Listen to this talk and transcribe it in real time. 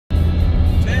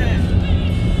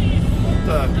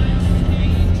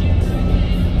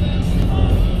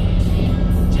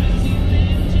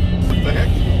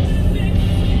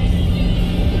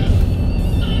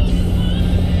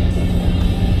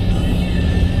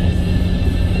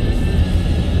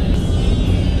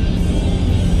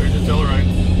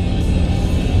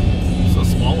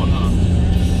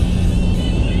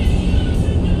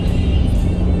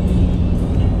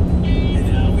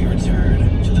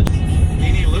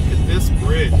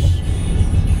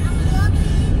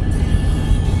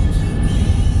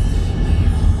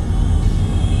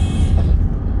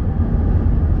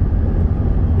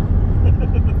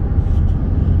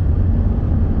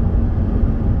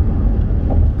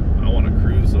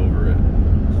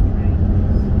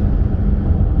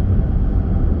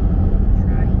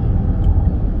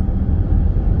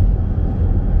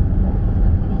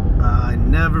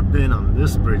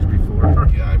this bridge before.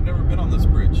 Yeah, I've never been on this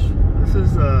bridge. This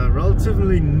is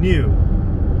relatively new.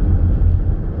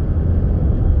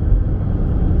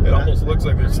 It almost looks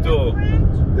like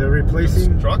they're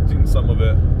replacing, constructing some of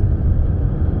it.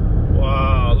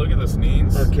 Wow, look at this,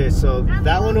 Neens. Okay, so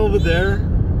that one over there,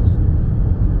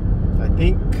 I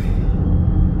think,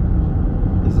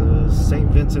 is a St.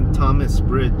 Vincent Thomas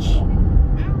Bridge.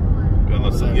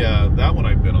 Yeah, that one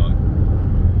I've been on.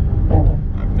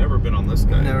 I've never been on this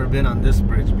guy. Never been on this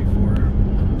bridge before.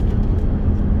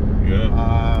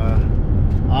 Yeah.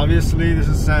 Obviously, this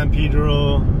is San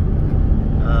Pedro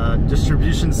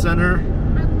distribution center.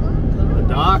 The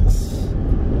docks,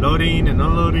 loading and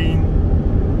unloading.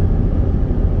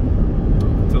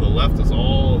 To the left is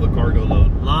all the cargo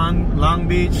load. Long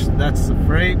Beach, that's the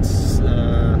freights.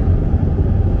 I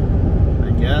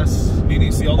guess. Can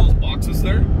you see all those boxes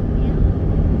there?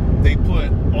 They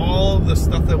put all the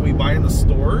stuff that we buy in the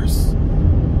stores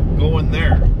go in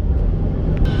there.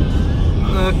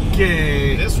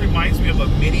 Okay. This reminds me of a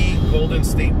mini Golden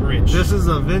State Bridge. This is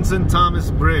a Vincent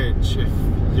Thomas Bridge. If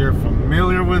you're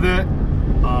familiar with it,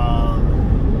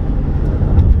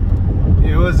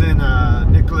 it was in a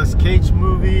Nicolas Cage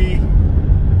movie,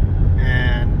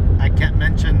 and I can't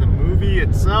mention the movie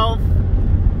itself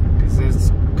because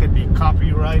this could be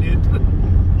copyrighted.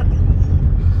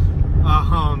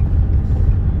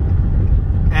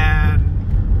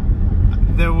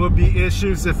 And there will be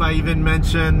issues if I even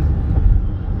mention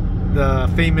the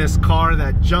famous car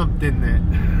that jumped in it.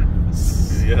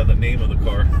 Yeah, the name of the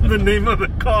car. The name of the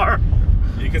car.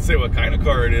 You can say what kind of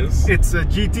car it is. It's a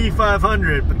GT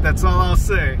 500, but that's all I'll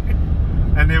say.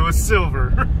 And it was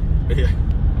silver. Yeah.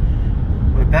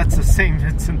 But that's the St.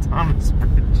 Vincent Thomas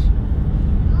Bridge.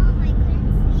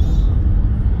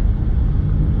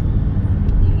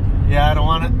 Yeah, I don't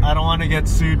want to get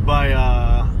sued by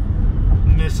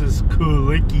Mrs.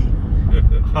 Kulicki,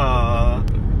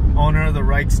 owner of the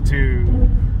rights to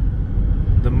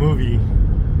the movie.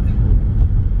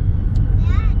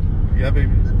 Yeah,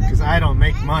 baby. Because I don't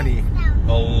make money.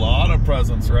 A lot of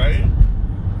presents, right?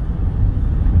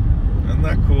 Isn't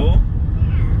that cool?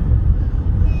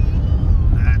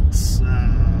 That's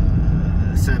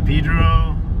San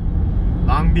Pedro,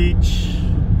 Long Beach.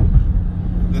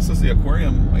 This is the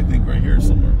aquarium, I think, right here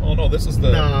somewhere. Oh no, this is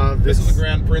the this is the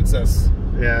Grand Princess.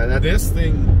 Yeah, this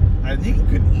thing, I think you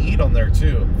could eat on there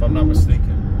too, if I'm not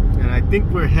mistaken. And I think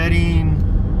we're heading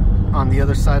on the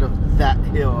other side of that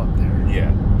hill up there.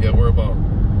 Yeah, we're about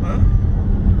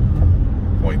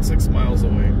 0.6 miles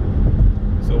away.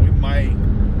 So we might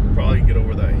probably get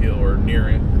over that hill or near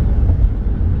it.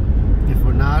 If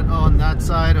we're not on that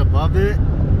side above it,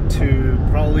 to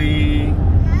probably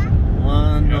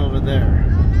one over there.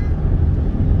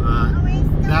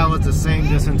 That was the same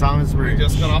Vincent Thomas Bridge. We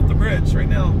just got off the bridge right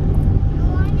now.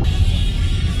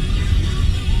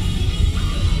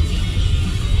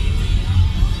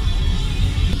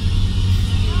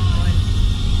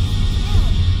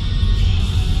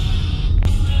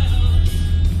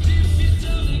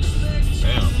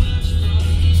 Damn.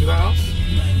 See that house?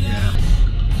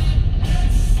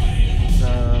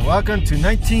 Yeah. Welcome to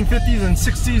 1950s and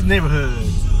 60s neighborhood.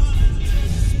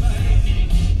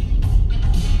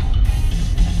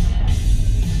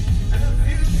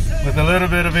 With a little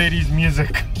bit of 80s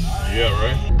music. Yeah,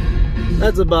 right?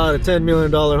 That's about a $10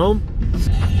 million home.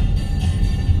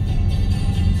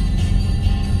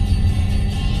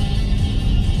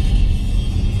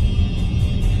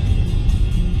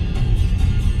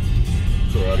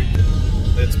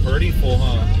 It's pretty full,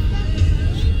 huh?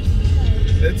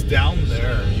 It's down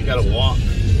there. You gotta walk.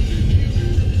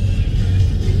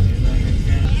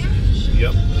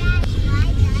 Yep.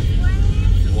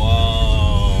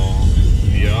 Wow.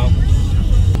 Yep.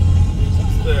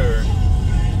 It's there.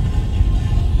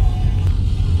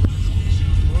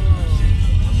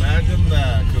 Imagine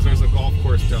that, because there's a golf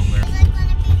course down there.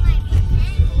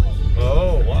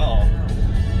 Oh, wow.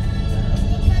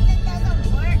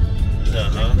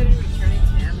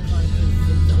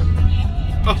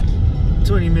 Oh,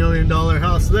 $20 million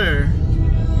house there.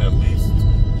 At least.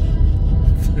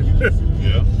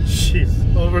 Yeah. Jeez,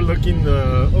 overlooking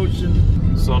the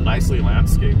ocean. So nicely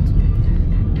landscaped.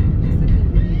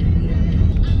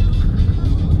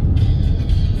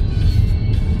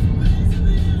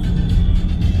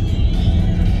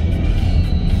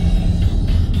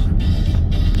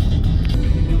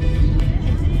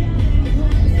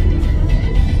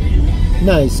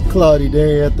 Nice cloudy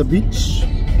day at the beach.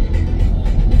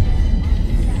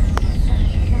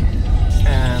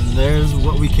 And there's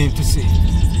what we came to see.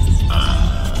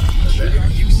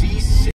 There.